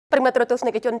ប្រិមត្តរទស្ស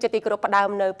និកជនជាទីគោរពផ្ដើម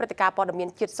នៅព្រឹត្តិការណ៍ព័ត៌មាន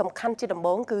ជាតិសំខាន់ជាដំ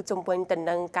បូងគឺជំវិញទៅ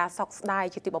នឹងការសោកស្ដាយ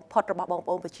ជាទីបំផុតរបស់បង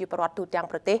ប្អូនប្រជាពលរដ្ឋទូទាំង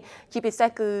ប្រទេសជាពិសេស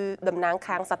គឺតំណាង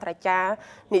ខាងសាស្ត្រាចារ្យ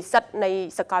និស្សិតនៃ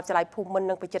សាកលវិទ្យាល័យភូមិន្ទ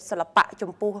និងវិចិត្រសិល្បៈ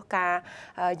ចំពោះការ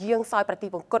យាងសោយប្រតិ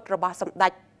បង្គតរបស់សម្ដេ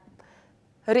ច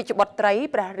រាជបុត្រី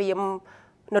ព្រះរាម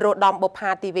នរោត្តមបុប្ផា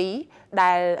ទីវី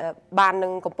ដែលបាននឹ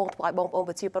ងកំពុងធ្វើឲ្យបងប្អូន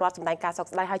ប្រជាពលរដ្ឋសម្ដែងការសោក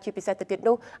ស្ដាយហើយជាពិសេសទៅទៀត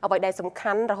នោះអ្វីដែលសំ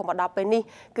ខាន់រហូតមកដល់ពេលនេះ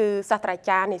គឺសាស្ត្រា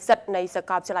ចារ្យនិស្សិតនៃសា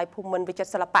កលវិទ្យាល័យភូមិន្ទវិចិត្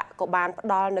រសិល្បៈក៏បានផ្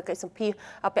ដល់នៅកិច្ចសម្ភាស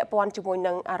ពាក់ព័ន្ធជាមួយ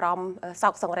នឹងអារម្មណ៍សោ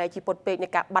កសង្រេងជាពុតពេកនៃ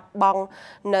ការបាត់បង់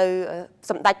នៅ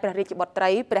សម្ដេចព្រះរាជបុត្រី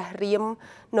ព្រះរាម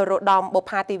នរោត្តមបុប្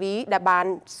ផាទីវីដែលបាន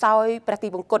សោយប្រតិ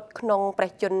បង្គតក្នុងព្រះ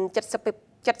ជន្ម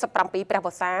77ព្រះវ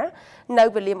ស្សានៅ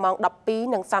វេលាម៉ោង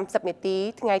 12:30 នាទី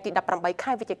ថ្ងៃទី 18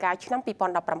 ខែវិច្ឆិកាឆ្នាំ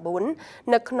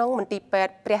 2019 នៅក្នុងមន្ទីរពេទ្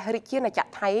យព្រះរាជាណាចក្រ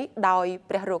ថៃដោយ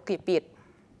ព្រះរោគាពាធ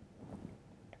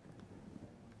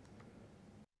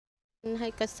ហើ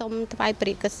យក៏សូមថ្វាយព្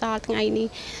រះកុសលថ្ងៃនេះ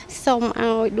សូម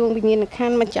ឲ្យដួងវិញ្ញាណក្ខ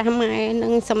ន្ធម្ចាស់ម៉ែនិ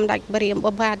ងសម្ដេចព្រះរាម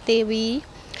បុប្ផាទេវី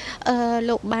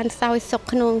លោកបានសោយសុខ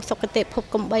ក្នុងសុគតិភព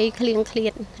កំបីឃ្លៀងឃ្លា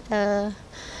ត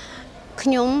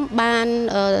ខ្ញុំបាន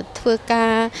ធ្វើកា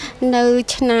រនៅ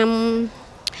ឆ្នាំ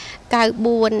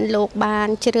94លោកបាន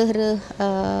ជ្រើសរើស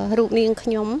រូបនាងខ្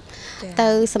ញុំទៅ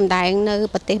សម្ដែងនៅ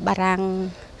ប្រទេសបារាំង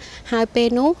ហើយពេល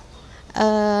នោះ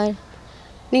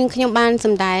នាងខ្ញុំបានស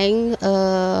ម្ដែង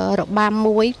របាំ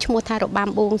មួយឈ្មោះថារបាំ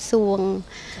បួងសួង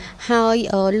ហើយ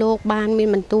លោកបានមាន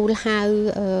បន្ទូលហៅ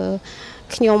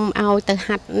ខ្ញុំឲ្យទៅ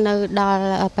ហាត់នៅដល់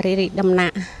ព្រះរាជដំណា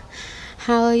ក់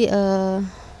ហើយ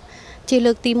ជា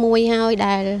លើកទី1ហើយ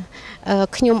ដែល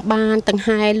ខ្ញុំបានដង្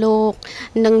ហែលោក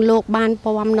និងលោកបាន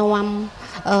ពំនាំ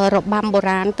របាំបុ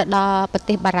រាណទៅដល់ប្រ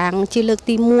ទេសបារាំងជាលើក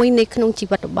ទី1នៃក្នុងជី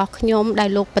វិតរបស់ខ្ញុំដែល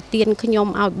លោកប្រទានខ្ញុំ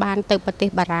ឲ្យបានទៅប្រទេស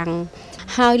បារាំង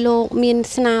ហើយលោកមាន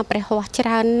ស្នាព្រះហស្ថច្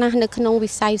រើនណាស់នៅក្នុងវិ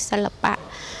ស័យសិល្បៈ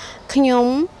ខ្ញុំ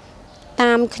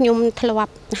ធ្លា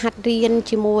ប់ហាត់រៀន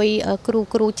ជាមួយ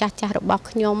គ្រូចាស់របស់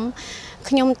ខ្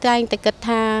ញុំតែងតែគិត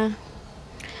ថា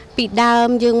ពីដើម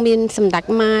យើងមានសម្ដេច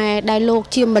ម៉ែដែលលោក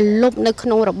ជាម្លប់នៅក្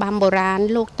នុងរបាំបុរាណ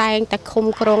លោកតែងតែឃុំ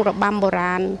គ្រងរបាំបុ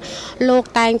រាណលោក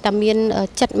តែងតែមាន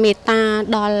ចិត្តមេត្តា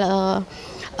ដល់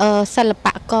សិល្ប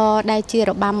ករដែលជា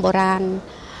របាំបុរាណ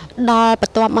ដល់ប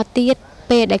ន្ទាប់មកទៀត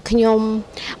ពេលដែលខ្ញុំ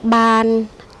បាន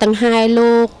ដង្ហែ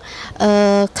លោក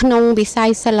ក្នុងវិស័យ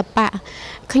សិល្បៈ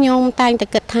ខ្ញុំតែងតែ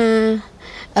គិតថា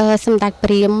សម្ដេចព្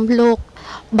រះរាមលោក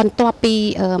បន្ទាប់ពី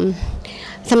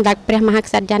សម្ដេចព្រះមហា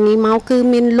ក្សត្រយ៉ានីមកគឺ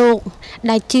មានលោក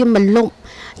ដែលជាម្លប់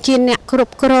ជាអ្នកគ្រ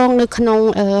ប់គ្រងនៅក្នុង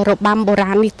របាំបុ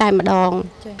រាណនេះតែម្ដង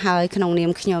ហើយក្នុងនា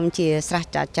មខ្ញុំជាស្រះ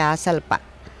ចាចាសិល្បៈ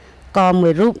ក៏មួ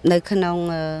យរូបនៅក្នុង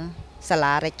សា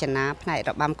លារចនាផ្នែករ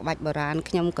បាំក្បាច់បុរាណ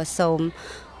ខ្ញុំក៏សូម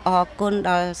អរគុណ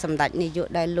ដល់សម្ដេចនាយក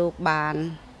ដែលលោកបាន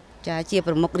ជា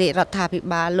ប្រមុខរាជរដ្ឋាភិ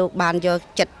បាលលោកបានយក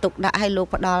ចិត្តទុកដាក់ឲ្យលោក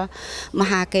ផ្ដល់ម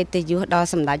ហាកិត្តិយសដល់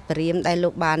សម្ដេចព្រះរាមដែលលោ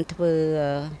កបានធ្វើ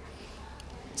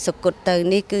សុគតទៅ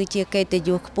នេះគឺជាកិត្តិយ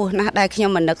សខ្ពស់ណាស់ដែលខ្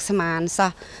ញុំមិននឹកស្មាន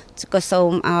សោះក៏សូ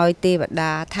មឲ្យទេវ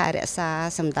តាថែរក្សា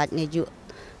សម្ដេចនាយក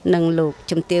និងលោក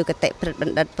ជំទាវគតិព្រឹទ្ធប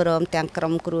ណ្ឌិតព្រមទាំងក្រុ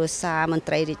មគ្រួសារមន្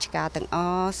ត្រីរាជការទាំងអ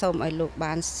ស់សូមឲ្យលោក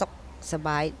បានសុខសប្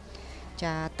បាយ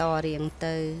ចាតរៀង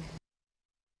ទៅ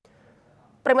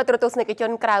ប្រិមត្តទស្សនិកជ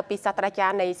នក្រៅពីសាស្ត្រាចា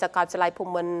រ្យនៃសាកលវិទ្យាល័យភូ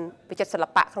មិន្ទវិចិត្រសិ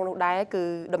ល្បៈក្នុងនោះដែរគឺ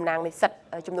តំណាងនិស្សិត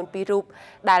ចំនួន2រូប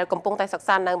ដែលកំពុងតែសិក្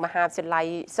សានៅមហាវិទ្យាល័យ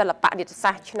សិល្បៈរាជ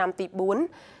សាស្ត្រឆ្នាំទី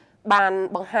4បាន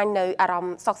បង្ហាញនៅអារម្ម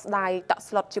ណ៍សោកស្ដាយតក់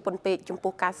ស្លុតជាពន់ពេកចំ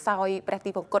ពោះការសោយព្រះទី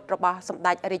បង្គតរបស់សម្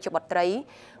ដេចរាជបុត្រី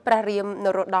ព្រះរាមន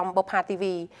រោត្តមបុប្ផាទី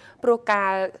វីព្រោះកា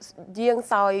រយាង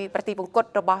សោយព្រះទីបង្គត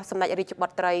របស់សម្ដេចរាជបុ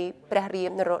ត្រីព្រះរា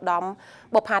មនរោត្តម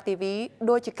បុប្ផាទីវី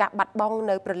ដូចជាការបាត់បង់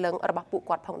នៅព្រលឹងរបស់ពួក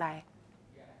គាត់ផងដែរ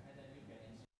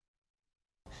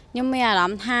ខ្ញុំមានអារ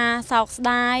ម្មណ៍ថាសោកស្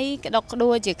ដាយក្តុកក្តួ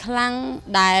លជាខ្លាំង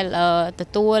ដែលទ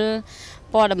ទួល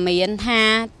ព័ត៌មានថា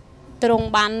ទ្រង់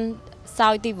បានសោ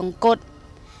យទីបង្គត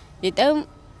និយាយទៅ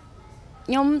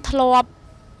ខ្ញុំធ្លាប់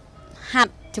ហា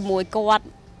ត់ជាមួយគាត់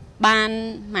បាន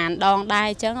ប្រហែលដងដែរ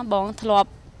អញ្ចឹងបងធ្លាប់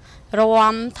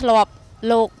រាំធ្លាប់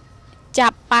លោកចា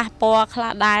ប់ប៉ះពាល់ខ្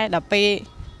លះដែរដល់ពេល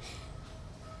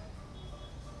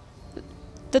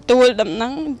ទទួលដំណឹ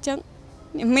ងអញ្ចឹង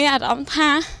មានអារម្មណ៍ថា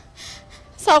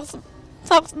សោ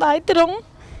កស្ដាយទ្រង់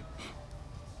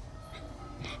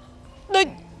ដូច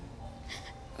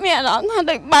មានអារម្មណ៍ថា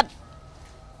ដូចបាត់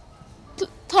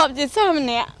ធ្លាប់ជាសិស្សម្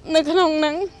នាក់នៅក្នុងហ្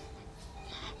នឹង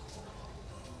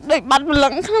ដូចបាត់ព្រលឹ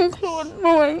ងក្នុងខ្លួន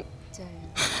មួយចា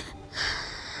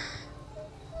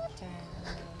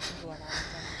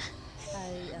ហើ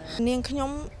យនាងខ្ញុំ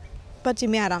ពិតជា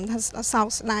មានអារម្មណ៍ថាសោក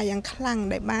ស្ដាយយ៉ាងខ្លាំង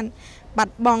ដែលបានបា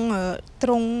ត់បង់ទ្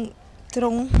រ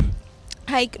ង់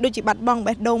ហើយដូចជាបាត់បង់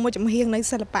បេះដូងមួយចំហៀងនៃ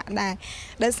សិល្បៈដែរ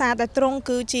ដោយសារតែទ្រង់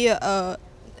គឺជា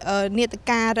នេត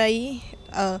ការី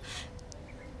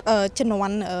ជំនា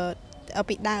ន់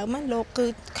ពីដើមលោកគឺ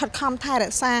ខិតខំថែរ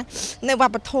ក្សានៅវ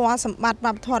ប្បធម៌សម្បត្តិវ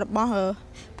ប្បធម៌របស់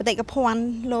បេតិកភណ្ឌ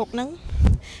លោកហ្នឹង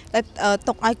តែ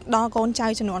ទុកឲ្យដល់កូនចៅ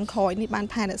ជំនាន់ក្រោយនេះបាន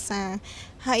ថែរក្សា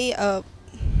ហើយ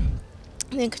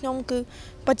នាងខ្ញុំគឺ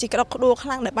ពិតជាក្តុកក្តួលខ្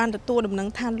លាំងដែលបានទទួលដំណឹង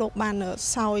ថាលោកបាន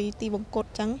សោយទីបង្គត់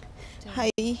អញ្ចឹងហើយ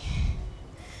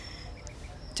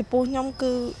ចំពោះខ្ញុំ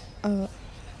គឺ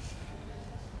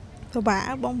ពិបាក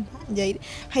បងនិយាយ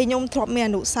ហើយខ្ញុំធ្លាប់មាន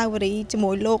អនុស្សាវរីយ៍ជា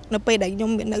មួយលោកនៅពេលដែលខ្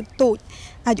ញុំមាននៅទូច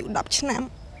អាយុ10ឆ្នាំ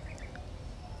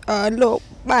លោក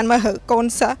បានមកហើកូន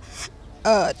សិស្ស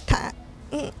ថា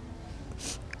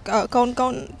កូន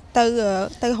ទៅ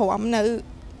រំនៅ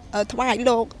ថ្វាយ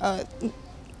លោក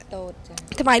តូតចា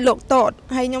ថ្វាយលោកតូត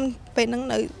ហើយខ្ញុំពេលហ្នឹង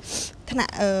នៅថ្នា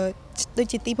ក់ដូច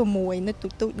ជាទី6នៅទូ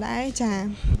ចដែរចា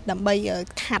ដើម្បី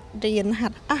ខាត់រៀនហា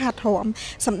ត់រំ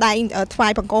សម្ដែងថ្វា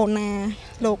យបង្គោលណា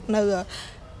លោកនៅ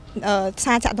ផ្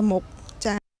សារចតុមុខ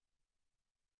ចា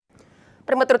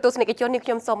ប្រិមត្តទស្សនិកជននេះខ្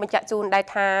ញុំសូមបញ្ជាក់ជូនដែរ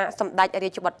ថាសម្ដេចរា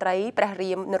ជបុត្រីព្រះ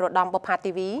រាមនរោត្តមបុប្ផា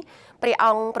ទេវីព្រះអ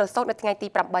ង្គប្រសូតនៅថ្ងៃទី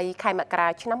8ខែមករា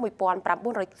ឆ្នាំ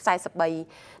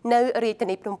1943នៅរាជធា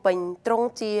នីភ្នំពេញទ្រង់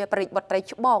ជាព្រះរាជបុត្រី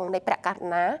ច្បងនៃព្រះករុ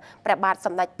ណាព្រះបាទស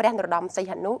ម្ដេចព្រះនរោត្តមសី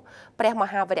ហនុព្រះម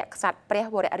ហាវីរក្សត្រព្រះ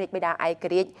វររាជបិតាឯក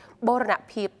រាជ្យបូរណ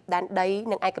ភាពដែនដី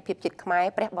និងឯកភាពជាតិខ្មែរ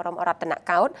ព្រះបរមរតន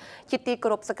កោដ្ឋជាទីគោ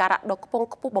រពសក្ការៈដ៏ខ្ពង់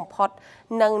ខ្ពស់បំផុត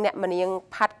និងអ្នកមនាង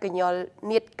ផាត់កញ្ញុល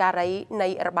នាដការីនៃ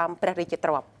របាំព្រះរាជទ្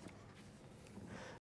រព្យ